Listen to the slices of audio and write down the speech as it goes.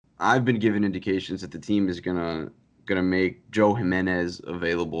I've been given indications that the team is gonna make Joe Jimenez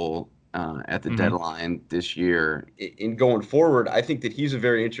available at the Hmm. deadline this year. In going forward, I think that he's a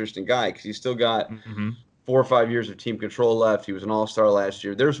very interesting guy because he's still got Hmm. 4 or 5 years of team control left. He was an all-star last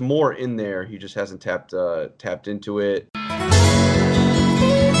year. There's more in there. He just hasn't tapped into it.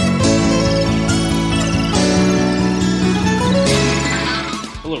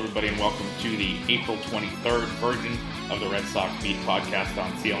 Hello, everybody, and welcome to the April 23rd version of the Red Sox Beat podcast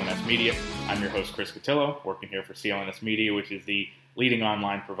on CLNS Media. I'm your host, Chris Cotillo, working here for CLNS Media, which is the leading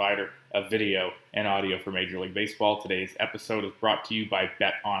online provider of video and audio for Major League Baseball. Today's episode is brought to you by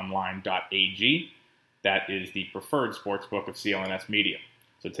betonline.ag. That is the preferred sportsbook of CLNS Media.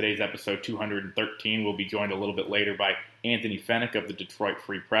 So today's episode 213 will be joined a little bit later by Anthony Fenech of the Detroit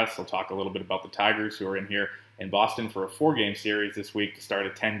Free Press. He'll talk a little bit about the Tigers, who are in here in Boston for a 4-game series this week to start a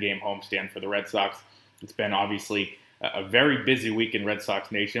 10-game homestand for the Red Sox. It's been obviously a very busy week in Red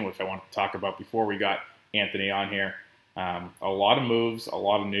Sox Nation, which I wanted to talk about before we got Anthony on here. A lot of moves, a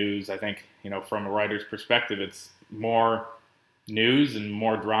lot of news. I think, from a writer's perspective, it's more news and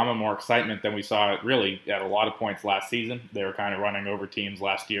more drama, more excitement than we saw really at a lot of points last season. They were kind of running over teams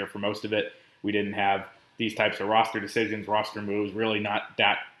last year for most of it. We didn't have these types of roster decisions, roster moves, really not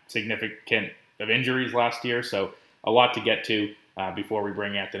that significant of injuries last year. So a lot to get to before we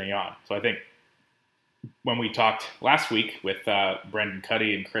bring Anthony on. So I think when we talked last week with Brendan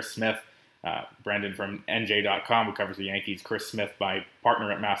Cuddy and Chris Smith, Brendan from NJ.com, who covers the Yankees, Chris Smith, my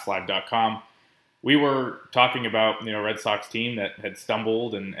partner at MassLive.com, we were talking about, Red Sox team that had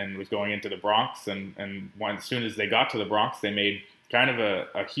stumbled and was going into the Bronx. And as soon as they got to the Bronx, they made kind of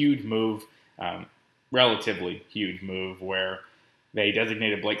a huge move, relatively huge move, where they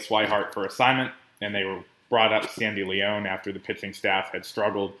designated Blake Swihart for assignment, and they were brought up Sandy Leone after the pitching staff had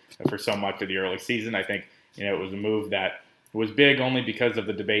struggled for so much of the early season. I think, it was a move that was big only because of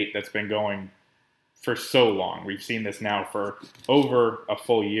the debate that's been going for so long. We've seen this now for over a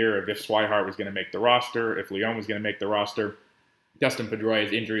full year of if Swihart was going to make the roster, if Leone was going to make the roster. Dustin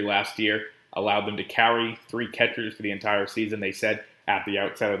Pedroia's injury last year allowed them to carry 3 catchers for the entire season. They said at the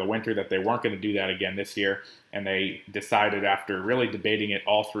outset of the winter that they weren't going to do that again this year, and they decided after really debating it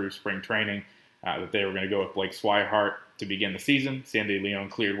all through spring training that they were going to go with Blake Swihart to begin the season. Sandy Leone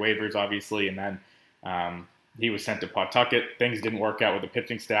cleared waivers, obviously, and then he was sent to Pawtucket. Things didn't work out with the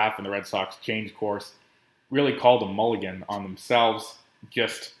pitching staff, and the Red Sox changed course, really called a mulligan on themselves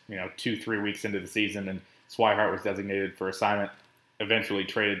just 2-3 weeks into the season, and Swihart was designated for assignment, eventually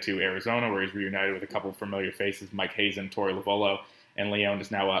traded to Arizona, where he's reunited with a couple of familiar faces, Mike Hazen, Torey Lovullo, and Leone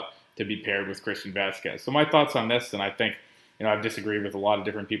is now up to be paired with Christian Vasquez. So my thoughts on this, and I think I've disagreed with a lot of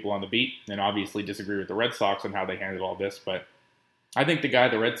different people on the beat, and obviously disagree with the Red Sox on how they handled all this, but I think the guy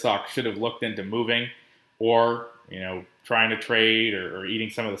the Red Sox should have looked into moving or, trying to trade or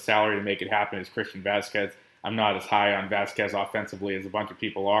eating some of the salary to make it happen is Christian Vasquez. I'm not as high on Vasquez offensively as a bunch of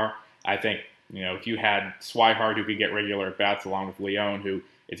people are. I think, if you had Swihart who could get regular at-bats along with Leone, who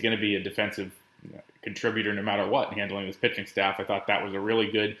is going to be a defensive contributor no matter what, handling this pitching staff, I thought that was a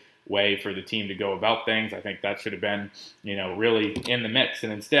really good way for the team to go about things. I think that should have been, really in the mix.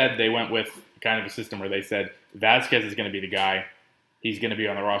 And instead, they went with kind of a system where they said Vasquez is going to be the guy. He's going to be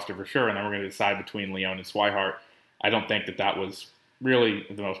on the roster for sure, and then we're going to decide between Leone and Swihart. I don't think that was really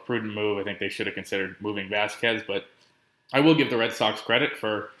the most prudent move. I think they should have considered moving Vasquez, but I will give the Red Sox credit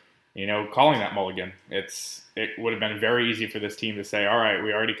for, calling that mulligan. It would have been very easy for this team to say, all right,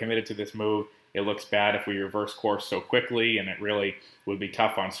 we already committed to this move. It looks bad if we reverse course so quickly, and it really would be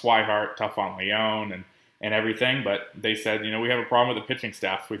tough on Swihart, tough on Leone, and everything. But they said, we have a problem with the pitching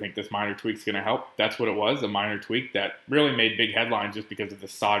staff. We think this minor tweak's going to help. That's what it was, a minor tweak that really made big headlines just because of the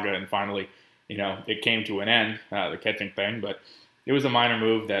saga, and finally, it came to an end, the catching thing. But it was a minor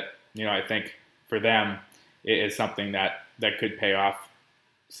move that, I think for them it is something that could pay off.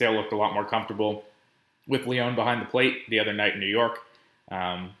 Sale looked a lot more comfortable with Leone behind the plate the other night in New York.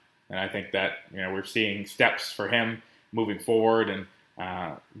 And I think that, we're seeing steps for him moving forward and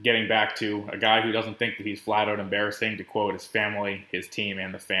getting back to a guy who doesn't think that he's flat out embarrassing, to quote his family, his team,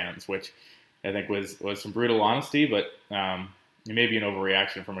 and the fans, which I think was some brutal honesty, but maybe an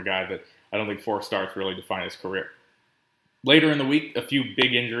overreaction from a guy that I don't think 4 starts really define his career. Later in the week, a few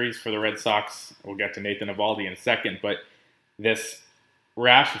big injuries for the Red Sox. We'll get to Nathan Eovaldi in a second, but this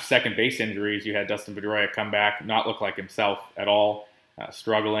rash of second base injuries, you had Dustin Pedroia come back, not look like himself at all,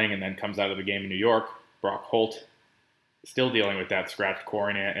 struggling, and then comes out of the game in New York. Brock Holt still dealing with that scratched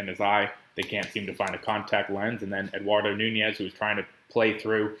cornea in his eye. They can't seem to find a contact lens. And then Eduardo Nunez, who was trying to play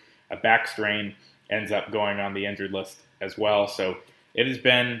through a back strain, ends up going on the injured list as well. So it has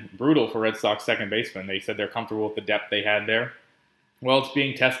been brutal for Red Sox second baseman. They said they're comfortable with the depth they had there. Well, it's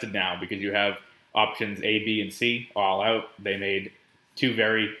being tested now because you have options A, B, and C all out. They made two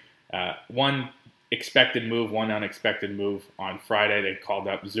one expected move, one unexpected move on Friday. They called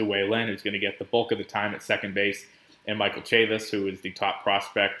up Zue Lin, who's going to get the bulk of the time at second base, and Michael Chavis, who is the top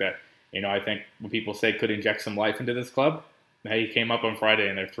prospect that, I think when people say could inject some life into this club, he came up on Friday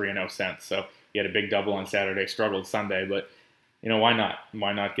and they're 3-0 cents. So he had a big double on Saturday, struggled Sunday, but why not?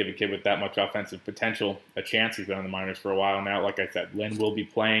 Why not give a kid with that much offensive potential a chance? He's been in the minors for a while now. Like I said, Lin will be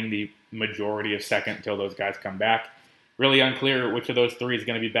playing the majority of second until those guys come back. Really unclear which of those three is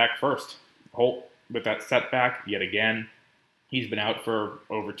going to be back first. Holt, with that setback, yet again, he's been out for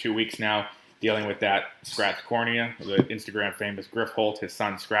over 2 weeks now, dealing with that scratched cornea. The Instagram famous Griff Holt, his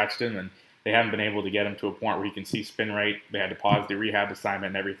son, scratched him, and they haven't been able to get him to a point where he can see spin rate. They had to pause the rehab assignment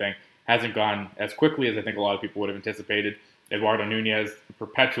and everything. Hasn't gone as quickly as I think a lot of people would have anticipated. Eduardo Nunez,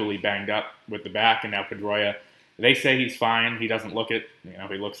 perpetually banged up with the back, and now Pedroia. They say he's fine. He doesn't look it.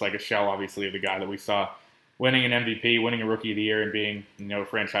 He looks like a shell, obviously, of the guy that we saw winning an MVP, winning a Rookie of the Year, and being,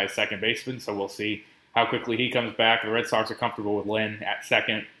 franchise second baseman. So we'll see how quickly he comes back. The Red Sox are comfortable with Lin at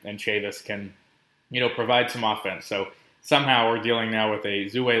second, and Chavis can, provide some offense. So somehow we're dealing now with a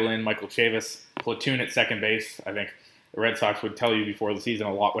Zue Lin, Michael Chavis platoon at second base. I think the Red Sox would tell you before the season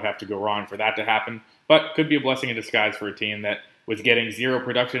a lot would have to go wrong for that to happen, but could be a blessing in disguise for a team that was getting zero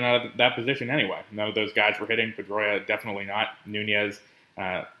production out of that position anyway. None of those guys were hitting. Pedroia definitely not. Nunez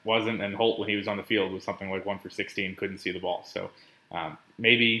wasn't, and Holt, when he was on the field, was something like 1 for 16, couldn't see the ball. So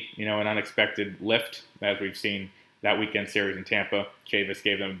maybe, an unexpected lift, as we've seen that weekend series in Tampa. Chavis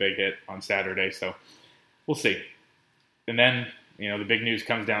gave them a big hit on Saturday, so we'll see. And then, the big news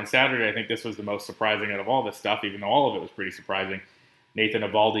comes down Saturday. I think this was the most surprising out of all this stuff, even though all of it was pretty surprising. Nathan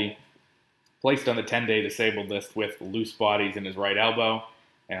Eovaldi placed on the 10-day disabled list with loose bodies in his right elbow,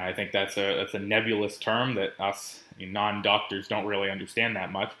 and I think that's a nebulous term that us non-doctors don't really understand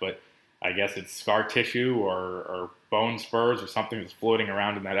that much, but I guess it's scar tissue or bone spurs or something that's floating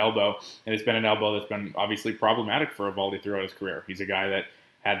around in that elbow, and it's been an elbow that's been obviously problematic for Eovaldi throughout his career. He's a guy that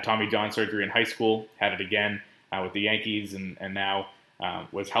had Tommy John surgery in high school, had it again with the Yankees, and now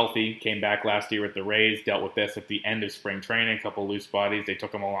was healthy, came back last year with the Rays, dealt with this at the end of spring training, a couple loose bodies. They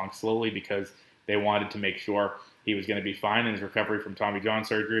took him along slowly because they wanted to make sure he was going to be fine in his recovery from Tommy John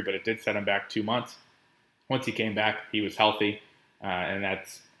surgery, but it did set him back 2 months. Once he came back, he was healthy, and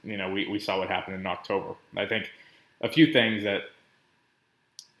that's, we saw what happened in October. I think a few things that,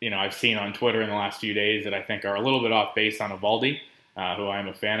 I've seen on Twitter in the last few days that I think are a little bit off base on Eovaldi, who I'm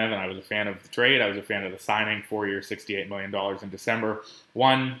a fan of, and I was a fan of the trade. I was a fan of the signing, 4 years, $68 million in December.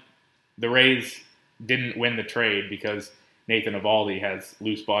 One, the Rays didn't win the trade because Nathan Eovaldi has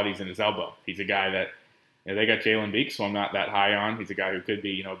loose bodies in his elbow. He's a guy that, they got Jalen Beeks, so I'm not that high on. He's a guy who could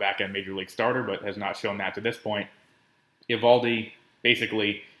be, back-end major league starter, but has not shown that to this point. Eovaldi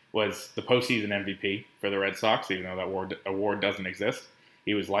basically was the postseason MVP for the Red Sox, even though that award doesn't exist.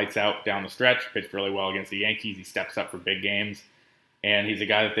 He was lights out down the stretch, pitched really well against the Yankees. He steps up for big games. And he's a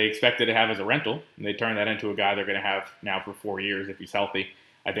guy that they expected to have as a rental, and they turned that into a guy they're going to have now for 4 years if he's healthy.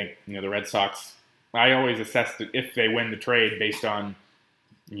 I think, the Red Sox, I always assess that if they win the trade based on,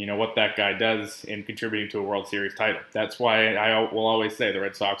 what that guy does in contributing to a World Series title. That's why I will always say the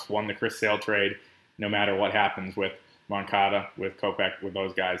Red Sox won the Chris Sale trade no matter what happens with Moncada, with Kopech, with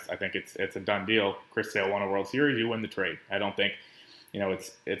those guys. I think it's a done deal. Chris Sale won a World Series, you win the trade. I don't think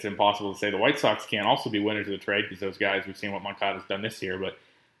it's impossible to say the White Sox can't also be winners of the trade because those guys, we've seen what Moncada's done this year.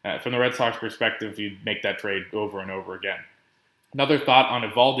 But from the Red Sox perspective, you make that trade over and over again. Another thought on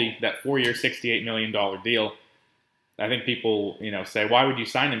Eovaldi, that 4-year, $68 million deal. I think people, say, why would you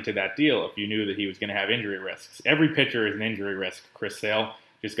sign him to that deal if you knew that he was going to have injury risks? Every pitcher is an injury risk. Chris Sale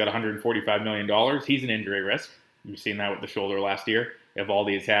just got $145 million. He's an injury risk. You've seen that with the shoulder last year.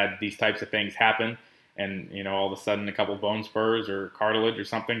 Eovaldi has had these types of things happen. And, all of a sudden a couple bone spurs or cartilage or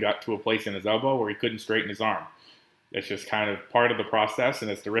something got to a place in his elbow where he couldn't straighten his arm. It's just kind of part of the process, and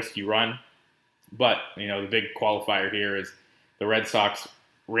it's the risk you run. But, the big qualifier here is the Red Sox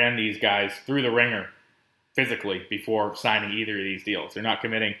ran these guys through the ringer physically before signing either of these deals. They're not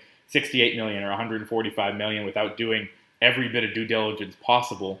committing $68 million or $145 million without doing every bit of due diligence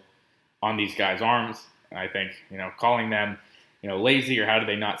possible on these guys' arms. And I think, calling them, lazy or how did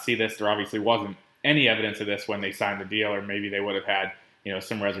they not see this? There obviously wasn't any evidence of this when they signed the deal, or maybe they would have had,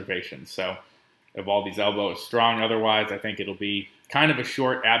 some reservations. So Eovaldi's elbow is strong. Otherwise, I think it'll be kind of a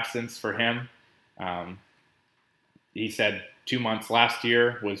short absence for him. He said 2 months last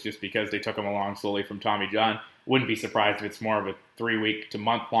year was just because they took him along slowly from Tommy John. Wouldn't be surprised if it's more of a 3-week to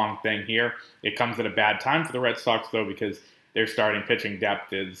month-long thing here. It comes at a bad time for the Red Sox, though, because their starting pitching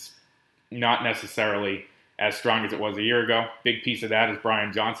depth is not necessarily as strong as it was a year ago. Big piece of that is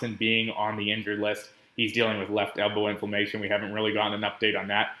Brian Johnson being on the injured list. He's dealing with left elbow inflammation. We haven't really gotten an update on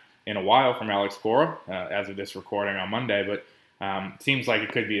that in a while from Alex Cora as of this recording on Monday, but seems like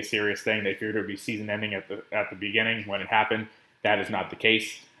it could be a serious thing. They feared it would be season ending at the beginning when it happened. That is not the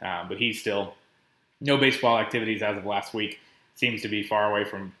case, but he's still no baseball activities as of last week. Seems to be far away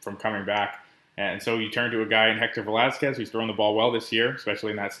from coming back. And so you turn to a guy in Hector Velasquez who's thrown the ball well this year,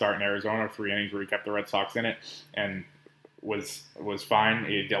 especially in that start in Arizona, 3 innings where he kept the Red Sox in it and was fine.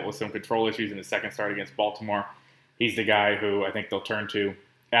 He dealt with some control issues in the second start against Baltimore. He's the guy who I think they'll turn to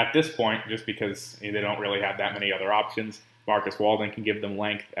at this point just because they don't really have that many other options. Marcus Walden can give them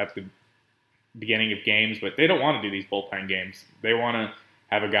length at the beginning of games, but they don't want to do these bullpen games. They want to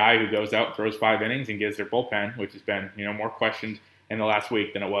have a guy who goes out, throws 5 innings, and gives their bullpen, which has been more questioned in the last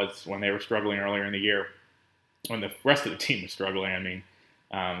week than it was when they were struggling earlier in the year. When the rest of the team was struggling,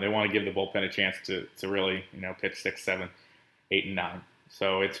 they want to give the bullpen a chance to really pitch 6, 7, 8, and 9.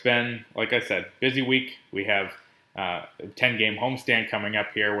 So it's been, like I said, busy week. We have a 10-game homestand coming up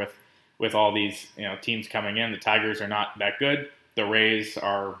here with all these teams coming in. The Tigers are not that good. The Rays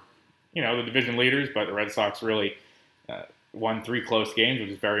are the division leaders, but the Red Sox really won 3 close games, which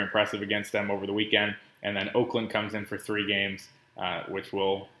is very impressive against them over the weekend. And then Oakland comes in for 3 games, which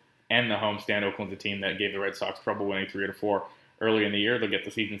will end the homestand. Oakland's a team that gave the Red Sox trouble winning 3 out of 4 early in the year. They'll get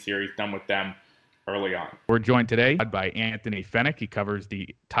the season series done with them early on. We're joined today by Anthony Fenech. He covers the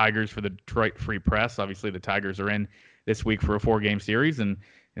Tigers for the Detroit Free Press. Obviously, the Tigers are in this week for a 4-game series, and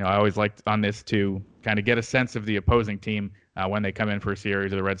I always like on this to kind of get a sense of the opposing team when they come in for a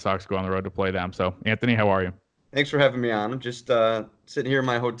series, or the Red Sox go on the road to play them. So, Anthony, how are you? Thanks for having me on. I'm just sitting here in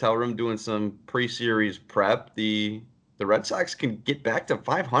my hotel room doing some pre-series prep. The Red Sox can get back to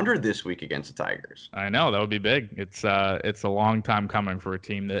 500 this week against the Tigers. I know, that would be big. It's a long time coming for a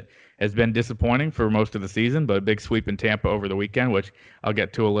team that has been disappointing for most of the season, but a big sweep in Tampa over the weekend, which I'll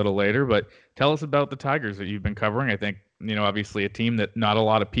get to a little later. But tell us about the Tigers that you've been covering. I think, obviously a team that not a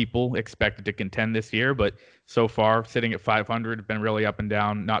lot of people expected to contend this year, but so far sitting at 500, been really up and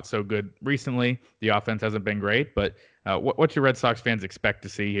down, not so good recently. The offense hasn't been great, but what your Red Sox fans expect to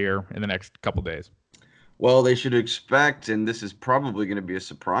see here in the next couple days? Well, they should expect, and this is probably going to be a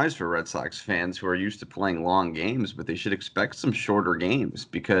surprise for Red Sox fans who are used to playing long games, but they should expect some shorter games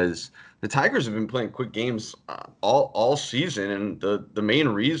because the Tigers have been playing quick games all season, and the main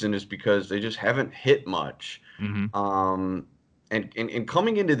reason is because they just haven't hit much. Mm-hmm. And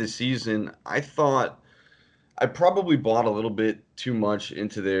coming into the season, I thought I probably bought a little bit too much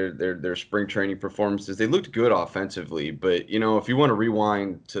into their spring training performances. They looked good offensively, but if you want to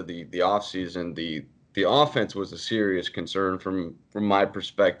rewind to the offseason, the offense was a serious concern from my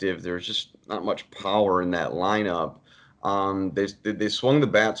perspective. There was just not much power in that lineup. They swung the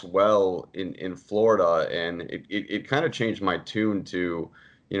bats well in Florida, and it kind of changed my tune to,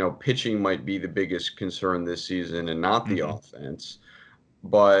 pitching might be the biggest concern this season and not the offense.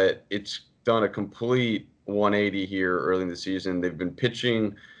 But it's done a complete 180 here early in the season. They've been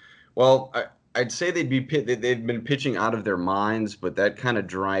pitching, well, I'd say they've been pitching out of their minds, but that kind of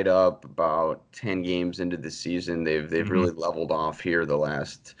dried up about 10 games into the season. They've really leveled off here the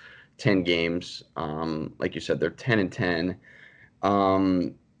last 10 games. Like you said, they're 10-10.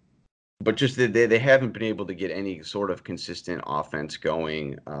 But just they haven't been able to get any sort of consistent offense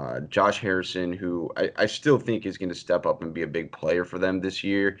going. Josh Harrison, who I still think is going to step up and be a big player for them this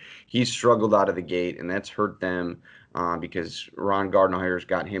year, he's struggled out of the gate, and that's hurt them. Because Ron Gardner's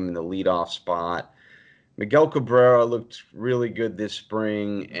got him in the leadoff spot. Miguel Cabrera looked really good this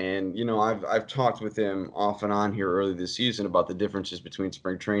spring, and I've talked with him off and on here early this season about the differences between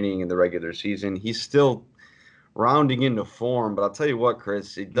spring training and the regular season. He's still rounding into form, but I'll tell you what,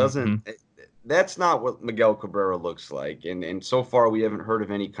 Chris, it doesn't. That's not what Miguel Cabrera looks like, and so far we haven't heard of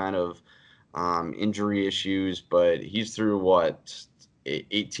any kind of injury issues. But he's through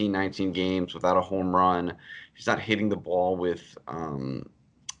 18, 19 games without a home run. He's not hitting the ball with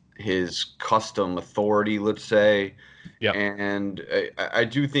his custom authority, let's say. Yeah. And I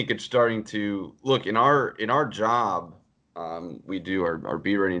do think it's starting to look in our job. We do our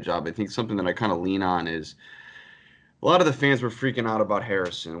beat writing job. I think something that I kind of lean on is a lot of the fans were freaking out about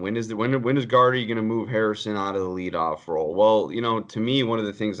Harrison. When is Gardy going to move Harrison out of the leadoff role? Well, to me, one of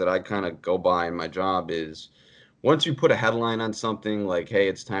the things that I kind of go by in my job is, once you put a headline on something like, hey,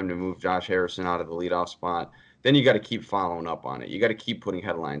 it's time to move Josh Harrison out of the leadoff spot, then you got to keep following up on it. You got to keep putting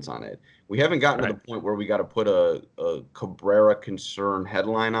headlines on it. We haven't gotten to the point where we got to put a Cabrera concern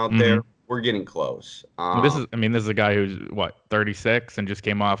headline out there. We're getting close. This is a guy who's 36 and just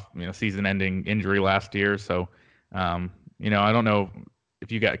came off season-ending injury last year. So, I don't know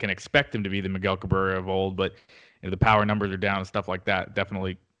if you can expect him to be the Miguel Cabrera of old, but the power numbers are down and stuff like that,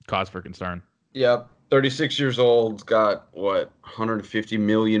 definitely cause for concern. Yep. 36 years old, got what, 150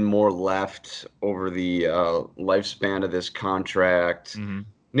 million more left over the lifespan of this contract. Mm-hmm.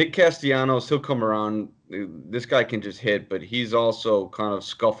 Nick Castellanos, he'll come around. This guy can just hit, but he's also kind of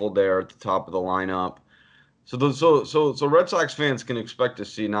scuffled there at the top of the lineup. So Red Sox fans can expect to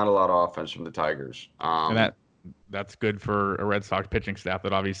see not a lot of offense from the Tigers. And that's good for a Red Sox pitching staff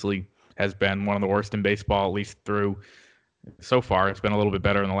that obviously has been one of the worst in baseball, at least through so far. It's been a little bit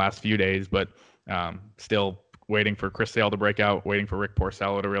better in the last few days, but still waiting for Chris Sale to break out, waiting for Rick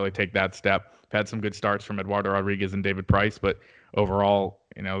Porcello to really take that step. Had some good starts from Eduardo Rodriguez and David Price, but overall,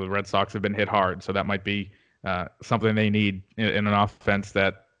 the Red Sox have been hit hard. So that might be something they need in an offense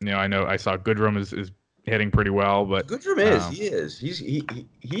that, I know I saw Goodrum is hitting pretty well, but Goodrum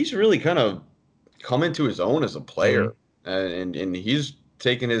he's really kind of come into his own as a player, and he's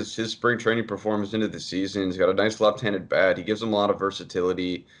taken his spring training performance into the season. He's got a nice left-handed bat. He gives them a lot of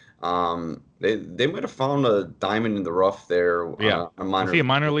versatility. They might have found a diamond in the rough there. Yeah, was he a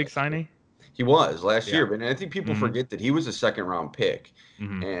minor league signee? He was last year, but I think people forget that he was a second-round pick,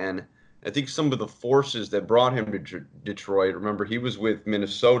 and I think some of the forces that brought him to Detroit. Remember, he was with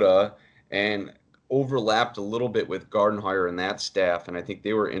Minnesota and overlapped a little bit with Gardenhire and that staff, and I think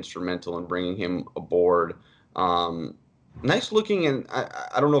they were instrumental in bringing him aboard. Nice looking, and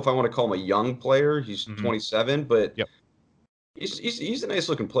I don't know if I want to call him a young player. He's 27, but he's a nice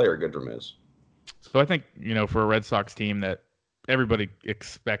looking player. Goodrum is. So I think for a Red Sox team that everybody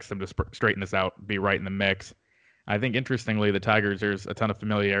expects them to straighten this out, be right in the mix. I think interestingly, the Tigers, there's a ton of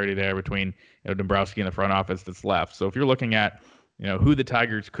familiarity there between Dombrowski and the front office that's left. So if you're looking at who the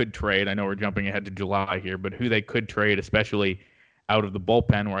Tigers could trade, I know we're jumping ahead to July here, but who they could trade, especially out of the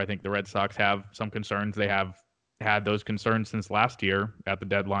bullpen, where I think the Red Sox have some concerns. They have had those concerns since last year at the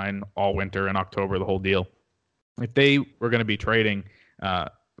deadline, all winter in October, the whole deal. If they were going to be trading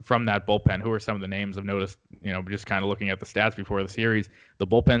from that bullpen, who are some of the names I've noticed, just kind of looking at the stats before the series, the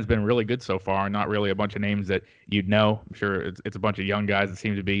bullpen's been really good so far, not really a bunch of names that you'd know. I'm sure it's a bunch of young guys that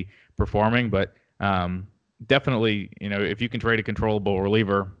seem to be performing, but definitely, if you can trade a controllable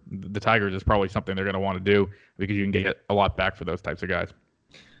reliever, the Tigers is probably something they're going to want to do because you can get a lot back for those types of guys.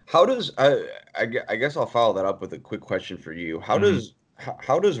 How does I guess I'll follow that up with a quick question for you. How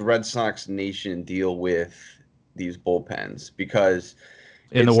does Red Sox Nation deal with these bullpens? Because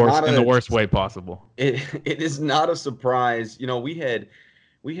in the worst way possible. It is not a surprise.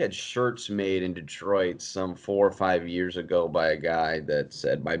 We had shirts made in Detroit some 4 or 5 years ago by a guy that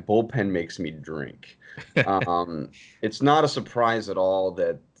said, "My bullpen makes me drink." It's not a surprise at all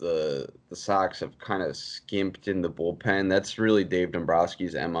that the Sox have kind of skimped in the bullpen. That's really Dave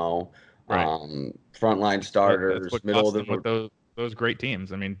Dombrowski's MO. Right. Frontline starters, middle of the those great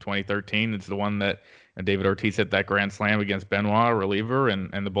teams. I mean, 2013, it's the one that David Ortiz hit that grand slam against Benoit, reliever, and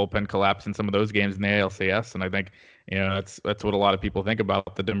the bullpen collapsed in some of those games in the ALCS. And I think that's what a lot of people think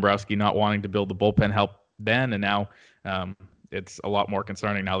about the Dombrowski not wanting to build the bullpen help then, and now it's a lot more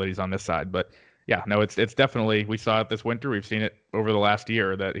concerning now that he's on this side. But yeah, no, it's definitely, we saw it this winter. We've seen it over the last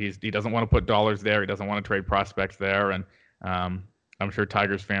year that he doesn't want to put dollars there. He doesn't want to trade prospects there, and I'm sure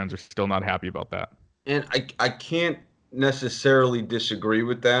Tigers fans are still not happy about that. And I can't necessarily disagree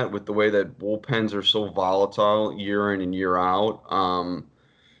with that, with the way that bullpens are so volatile year in and year out.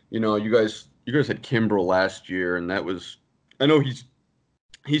 You guys had Kimbrel last year, and that was, I know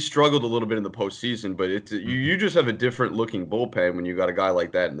he struggled a little bit in the postseason, but you just have a different looking bullpen when you got a guy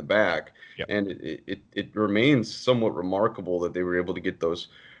like that in the back. Yep. And it remains somewhat remarkable that they were able to get those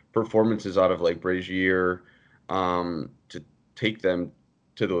performances out of like Brazier to take them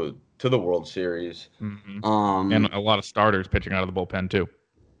to the World Series. Mm-hmm. And a lot of starters pitching out of the bullpen too.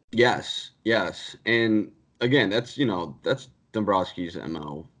 Yes. And again, that's Dombrowski's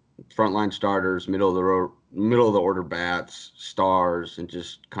MO. Frontline starters, middle of the order bats, stars, and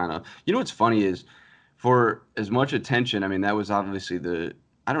just kind of, what's funny is, for as much attention, I mean, that was obviously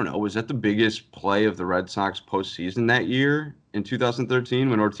was that the biggest play of the Red Sox postseason that year in 2013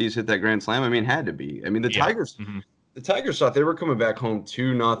 when Ortiz hit that grand slam? I mean, it had to be. I mean, the Tigers. Mm-hmm. The Tigers thought they were coming back home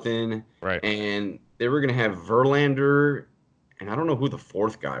 2-0, right? And they were going to have Verlander, and I don't know who the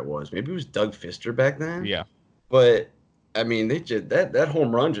fourth guy was. Maybe it was Doug Fister back then. Yeah, but I mean, they just that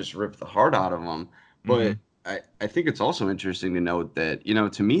home run just ripped the heart out of them. But I think it's also interesting to note that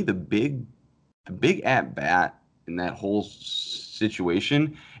to me the big at bat in that whole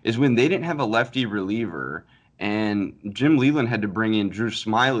situation is when they didn't have a lefty reliever, and Jim Leyland had to bring in Drew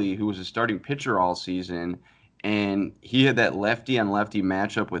Smyly, who was a starting pitcher all season. And he had that lefty on lefty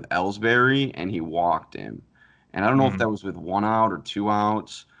matchup with Ellsbury, and he walked him. And I don't know if that was with 1 out or 2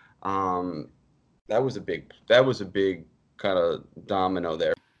 outs. That was a big kind of domino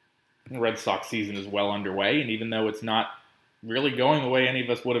there. The Red Sox season is well underway, and even though it's not really going the way any of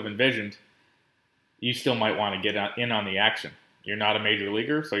us would have envisioned, you still might want to get in on the action. You're not a major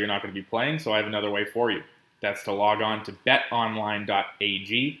leaguer, so you're not going to be playing, so I have another way for you. That's to log on to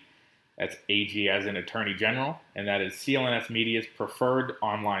betonline.ag. That's AG as in Attorney General, and that is CLNS Media's preferred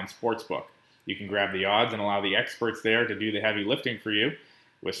online sportsbook. You can grab the odds and allow the experts there to do the heavy lifting for you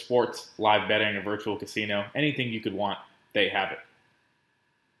with sports, live betting, a virtual casino, anything you could want, they have it.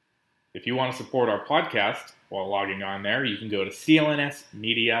 If you want to support our podcast while logging on there, you can go to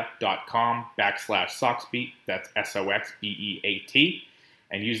clnsmedia.com/SoxBeat, that's SOXBEAT,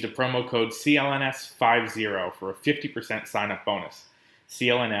 and use the promo code CLNS50 for a 50% sign-up bonus.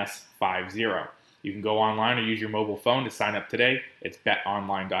 CLNS50. You can go online or use your mobile phone to sign up today. It's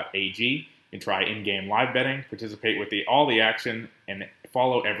betonline.ag. You can try in-game live betting, participate with all the action, and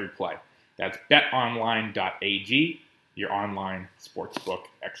follow every play. That's betonline.ag, your online sportsbook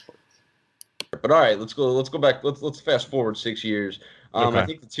experts. But all right, let's go back. Let's fast forward 6 years. Okay. I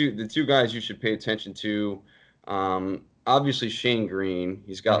think the two guys you should pay attention to. Obviously Shane Green.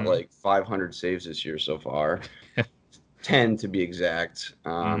 He's got like 500 saves this year so far, 10 to be exact.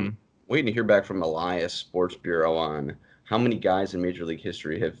 Waiting to hear back from Elias Sports Bureau on how many guys in Major League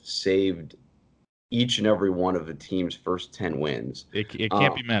history have saved each and every one of the team's first 10 wins. It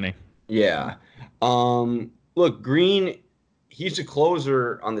can't be many. Yeah. Look, Green, he's a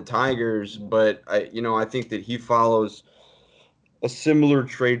closer on the Tigers, but I think that he follows a similar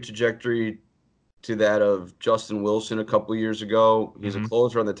trade trajectory to that of Justin Wilson a couple of years ago. He's a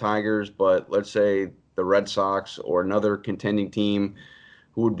closer on the Tigers, but let's say the Red Sox or another contending team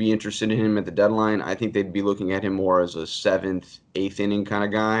who would be interested in him at the deadline, I think they'd be looking at him more as a 7th, 8th inning kind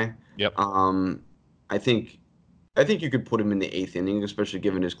of guy. Yep. I think you could put him in the 8th inning, especially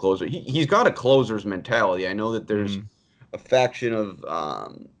given his closer. He's got a closer's mentality. I know that there's a faction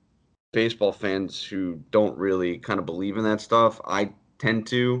of baseball fans who don't really kind of believe in that stuff. I tend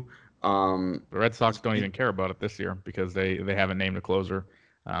to. The Red Sox don't even care about it this year because they haven't named a closer.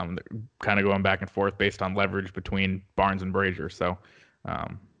 They're kind of going back and forth based on leverage between Barnes and Brazier. So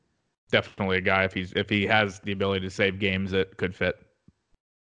definitely a guy, if he has the ability to save games, it could fit.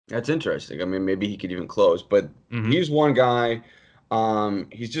 That's interesting. I mean, maybe he could even close, but he's one guy.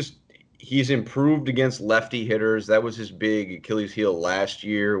 He's improved against lefty hitters. That was his big Achilles heel last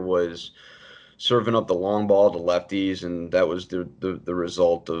year, was serving up the long ball to lefties, and that was the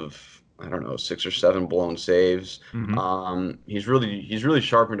result of, I don't know, 6 or 7 blown saves. He's really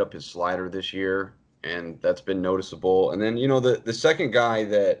sharpened up his slider this year, and that's been noticeable. And then, the second guy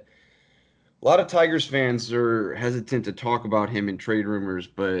that a lot of Tigers fans are hesitant to talk about him in trade rumors,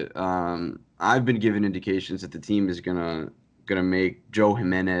 but I've been given indications that the team is gonna make Joe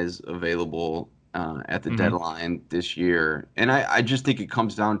Jimenez available at the deadline this year. And I just think it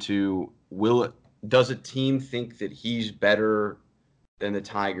comes down to, does a team think that he's better than the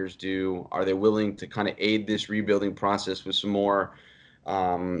Tigers do? Are they willing to kind of aid this rebuilding process with some more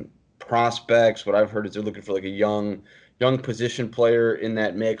prospects? What I've heard is they're looking for like a young position player in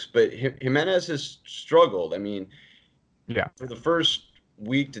that mix. But Jimenez has struggled. I mean, for the first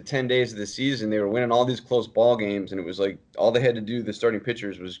week to 10 days of the season, they were winning all these close ball games, and it was like all they had to do, the starting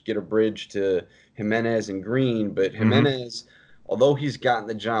pitchers, was get a bridge to Jimenez and Green. But Jimenez, although he's gotten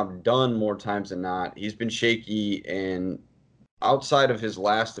the job done more times than not, he's been shaky. And outside of his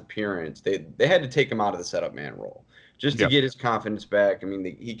last appearance, they had to take him out of the setup man role just to get his confidence back. I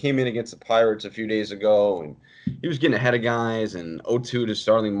mean, he came in against the Pirates a few days ago, and he was getting ahead of guys, and 0-2 to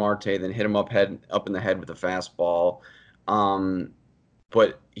Starling Marte, then hit him up in the head with a fastball.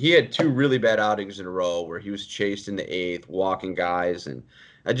 But he had 2 really bad outings in a row where he was chased in the 8th, walking guys, and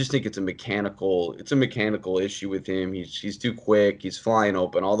I just think it's a mechanical issue with him. He's too quick, he's flying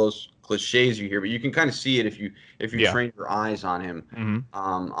open, all those cliches you hear, but you can kind of see it if you train your eyes on him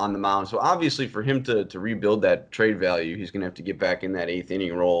on the mound. So obviously for him to rebuild that trade value, he's going to have to get back in that 8th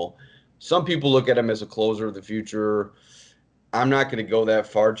inning role. Some people look at him as a closer of the future. I'm not going to go that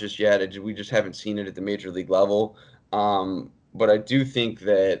far just yet. We just haven't seen it at the major league level. But I do think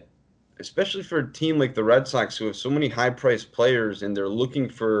that, especially for a team like the Red Sox, who have so many high-priced players, and they're looking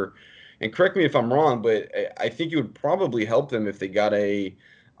for, and correct me if I'm wrong, but I think it would probably help them if they got a,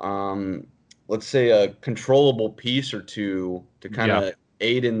 let's say, a controllable piece or two to kind of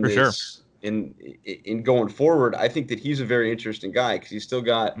aid in this, in going forward. I think that he's a very interesting guy because he's still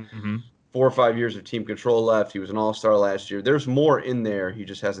got 4 or 5 years of team control left. He was an all-star last year. There's more in there. He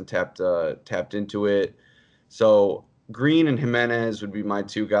just hasn't tapped into it. So Green and Jimenez would be my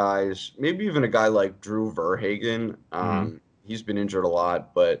two guys. Maybe even a guy like Drew Verhagen. He's been injured a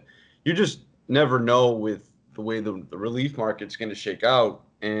lot, but you just never know with the way the relief market's going to shake out.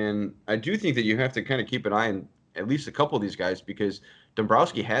 And I do think that you have to kind of keep an eye on at least a couple of these guys because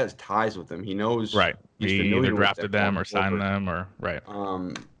Dombrowski has ties with them. He knows right. He's he familiar either with drafted that them or signed them or right.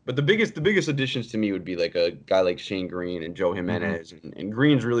 But the biggest additions to me would be like a guy like Shane Green and Joe Jimenez, and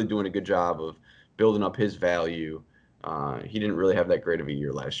Green's really doing a good job of building up his value. He didn't really have that great of a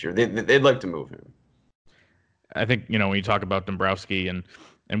year last year. They'd like to move him. I think when you talk about Dombrowski and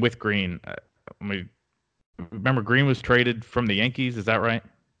with Green, remember Green was traded from the Yankees. Is that right?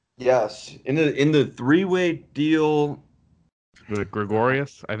 Yes, in the three-way deal with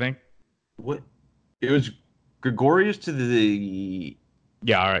Gregorius, I think. What it was Gregorius to the.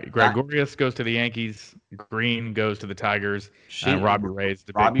 Yeah, all right. Gregorius goes to the Yankees. Green goes to the Tigers. And Robbie Ray's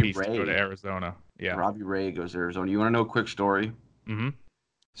the big piece to go to Arizona. Yeah. Robbie Ray goes to Arizona. You want to know a quick story? Mm-hmm.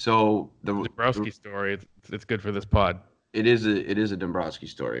 So the Dombrowski story. It's good for this pod. It is a Dombrowski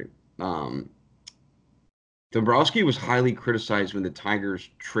story. Dombrowski was highly criticized when the Tigers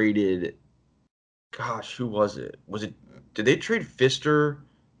traded. Gosh, who was it? Did they trade Fister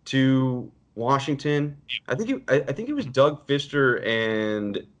to Washington? I think it was Doug Fister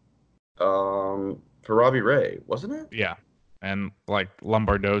and for Robbie Ray, wasn't it? Yeah, and like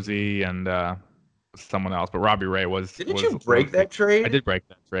Lombardozzi and someone else, but Robbie Ray was. Didn't you break that trade? I did break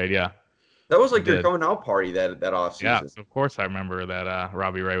that trade. Yeah, that was like your coming out party that offseason. Yeah, so of course I remember that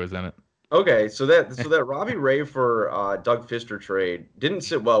Robbie Ray was in it. Okay, so that Robbie Ray for Doug Fister trade didn't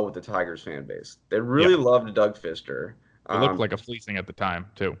sit well with the Tigers fan base. They really loved Doug Fister. It looked like a fleecing at the time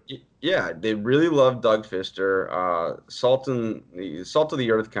too. Yeah, they really loved Doug Fister, salt of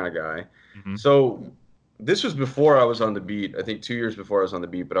the earth kind of guy. Mm-hmm. So this was before I was on the beat. I think 2 years before I was on the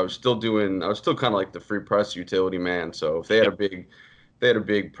beat, but I was still kind of like the free press utility man. So if they had a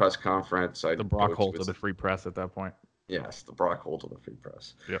big press conference, the Brock Holt of the free press at that point. Yes, the Brock Holt of the free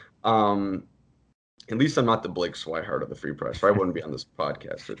press. Yep. At least I'm not the Blake Swihart of the free press. Or I wouldn't be on this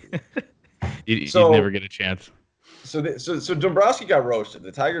podcast. You'd never get a chance. So Dombrowski got roasted.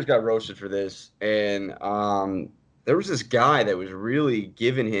 The Tigers got roasted for this, and there was this guy that was really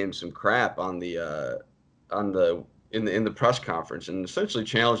giving him some crap in the press conference and essentially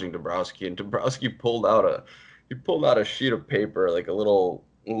challenging Dombrowski. And Dombrowski pulled out a sheet of paper, like a little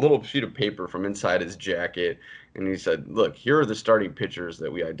sheet of paper from inside his jacket, and he said, "Look, here are the starting pitchers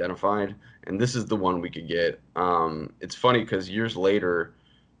that we identified, and this is the one we could get." It's funny because years later,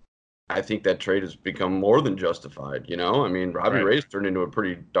 I think that trade has become more than justified. I mean, Robbie Ray's turned into a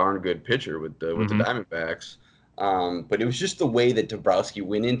pretty darn good pitcher with the Diamondbacks. But it was just the way that Dombrowski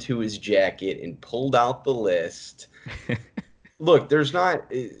went into his jacket and pulled out the list. Look, there's not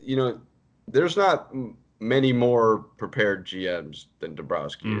many more prepared GMs than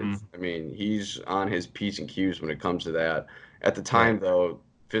Dombrowski is. I mean, he's on his P's and Q's when it comes to that. At the time, though,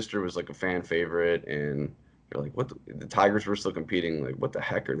 Fister was like a fan favorite, and you're like, what? The Tigers were still competing. Like, what the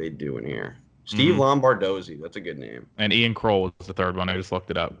heck are they doing here? Steve Lombardozzi, that's a good name. And Ian Kroll was the third one. I just looked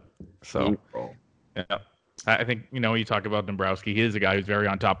it up. So, Ian Kroll. Yeah, I think you talk about Dombrowski. He is a guy who's very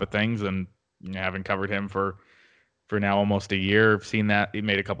on top of things, and having covered him for now almost a year, I've seen that he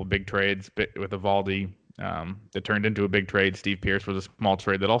made a couple big trades with Evaldi. That turned into a big trade. Steve Pearce was a small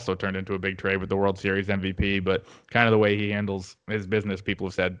trade that also turned into a big trade with the World Series MVP. But kind of the way he handles his business, people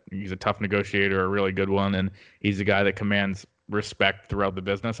have said he's a tough negotiator, a really good one, and he's a guy that commands respect throughout the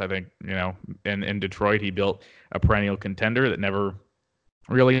business. I think, in Detroit, he built a perennial contender that never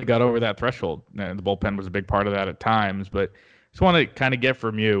really got over that threshold. And the bullpen was a big part of that at times. But just want to kind of get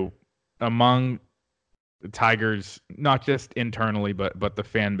from you, among the Tigers, not just internally, but the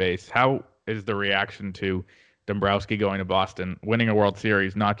fan base, how is the reaction to Dombrowski going to Boston, winning a World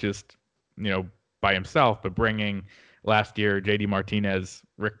Series, not just, by himself, but bringing last year JD Martinez,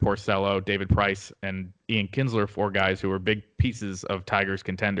 Rick Porcello, David Price, and Ian Kinsler, four guys who were big pieces of Tigers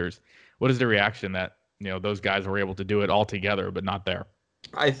contenders. What is the reaction that, those guys were able to do it all together, but not there?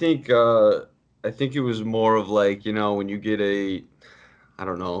 I think it was more of like, when you get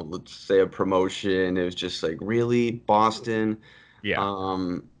let's say a promotion, it was just like, really, Boston? Yeah.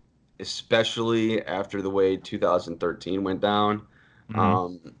 Especially after the way 2013 went down.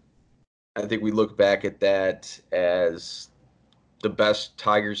 I think we look back at that as the best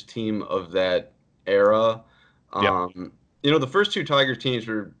Tigers team of that era. The first two Tigers teams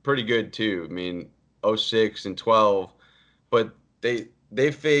were pretty good too. I mean, 06 and 12, but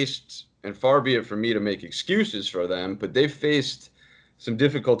they faced, and far be it from me to make excuses for them, but they faced some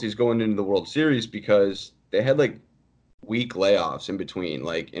difficulties going into the World Series because they had like week layoffs in between.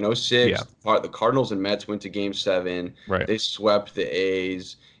 Like in Yeah. '06, the Cardinals and Mets went to Game 7. Right. They swept the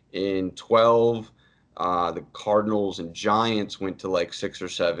A's. In 12, the Cardinals and Giants went to like 6 or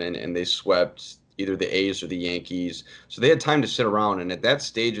 7, and they swept either the A's or the Yankees. So they had time to sit around. And at that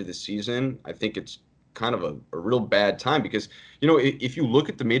stage of the season, I think it's kind of a real bad time because, if you look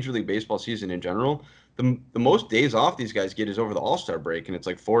at the Major League Baseball season in general, the most days off these guys get is over the All-Star break, and it's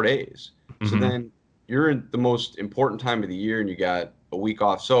like 4 days. So Mm-hmm. then you're in the most important time of the year and you got a week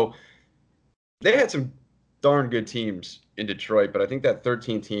off. So they had some darn good teams in Detroit, but I think that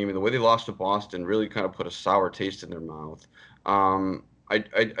 13 team and the way they lost to Boston really kind of put a sour taste in their mouth.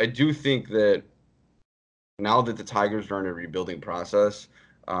 I do think that now that the Tigers are in a rebuilding process,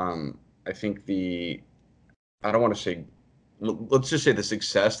 I think I don't want to say, let's just say the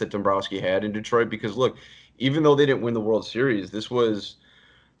success that Dombrowski had in Detroit, because look, even though they didn't win the World Series, this was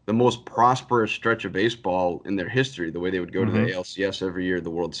the most prosperous stretch of baseball in their history. The way they would go to the Mm-hmm. ALCS every year,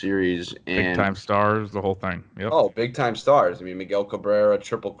 the World Series, Big and time stars, the whole thing. Yep. oh, big time stars. I mean, Miguel Cabrera,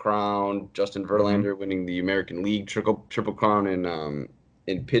 Triple Crown, Justin Mm-hmm. Verlander winning the American League Triple Crown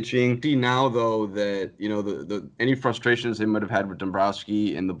in pitching. See now though that the any frustrations they might have had with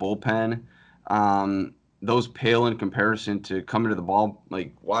Dombrowski in the bullpen, those pale in comparison to coming to the ball,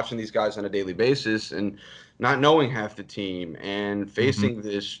 like watching these guys on a daily basis and not knowing half the team and Mm-hmm. facing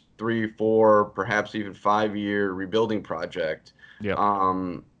this 3, 4, perhaps even 5 year rebuilding project. Yep.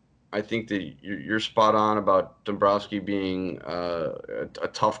 I think that you're spot on about Dombrowski being a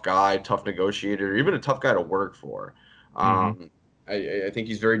tough guy, tough negotiator, even a tough guy to work for. Mm-hmm. I think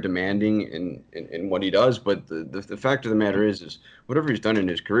he's very demanding in what he does, but the fact of the matter is whatever he's done in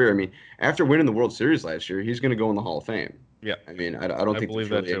his career. I mean, after winning the World Series last year, he's going to go in the Hall of Fame. Yep. I mean, I don't I think believe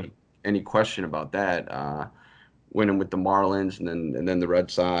there's that really too. any question about that. Winning with the Marlins and then the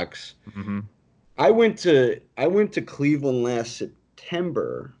Red Sox. Mm-hmm. I went to Cleveland last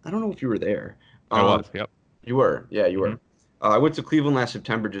September. I don't know if you were there. I Um, was. Yep. you were, yeah, you Mm-hmm. were. I went to Cleveland last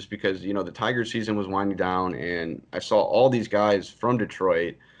September just because the Tiger season was winding down, and I saw all these guys from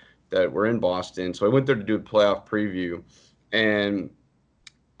Detroit that were in Boston. So I went there to do a playoff preview, and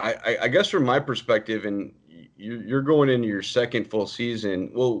I guess from my perspective, and you're going into your second full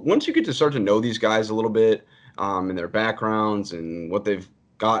season. Well, once you get to start to know these guys a little bit, and their backgrounds and what they've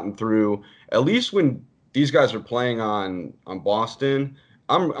gotten through, at least when these guys are playing on Boston,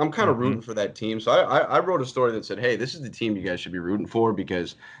 I'm kind of Mm-hmm. rooting for that team. So I wrote a story that said, hey, this is the team you guys should be rooting for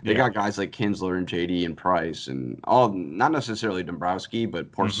because they Yeah. got guys like Kinsler and JD and Price and all, not necessarily Dombrowski,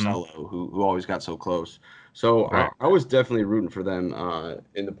 but Mm-hmm. Porcello, who always got so close. So Right. I was definitely rooting for them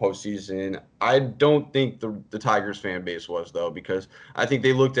in the postseason. I don't think the Tigers fan base was though, because I think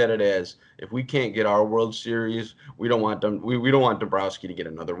they looked at it as if we can't get our World Series, we don't want them. We don't want Dombrowski to get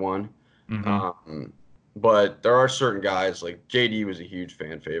another one. Mm-hmm. Um, but there are certain guys like JD was a huge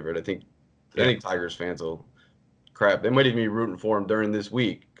fan favorite. I Yeah. think Tigers fans will crap. They might even be rooting for him during this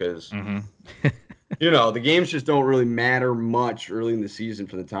week because Mm-hmm. the games just don't really matter much early in the season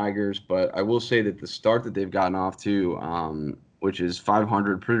for the Tigers, but I will say that the start that they've gotten off to, which is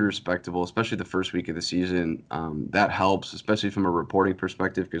 500, pretty respectable, especially the first week of the season. That helps, especially from a reporting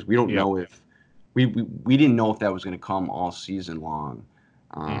perspective, because we don't Yep. know if we didn't know if that was going to come all season long.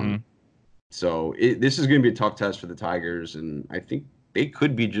 Mm-hmm. So this is going to be a tough test for the Tigers, and I think they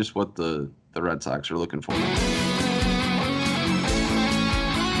could be just what the Red Sox are looking for.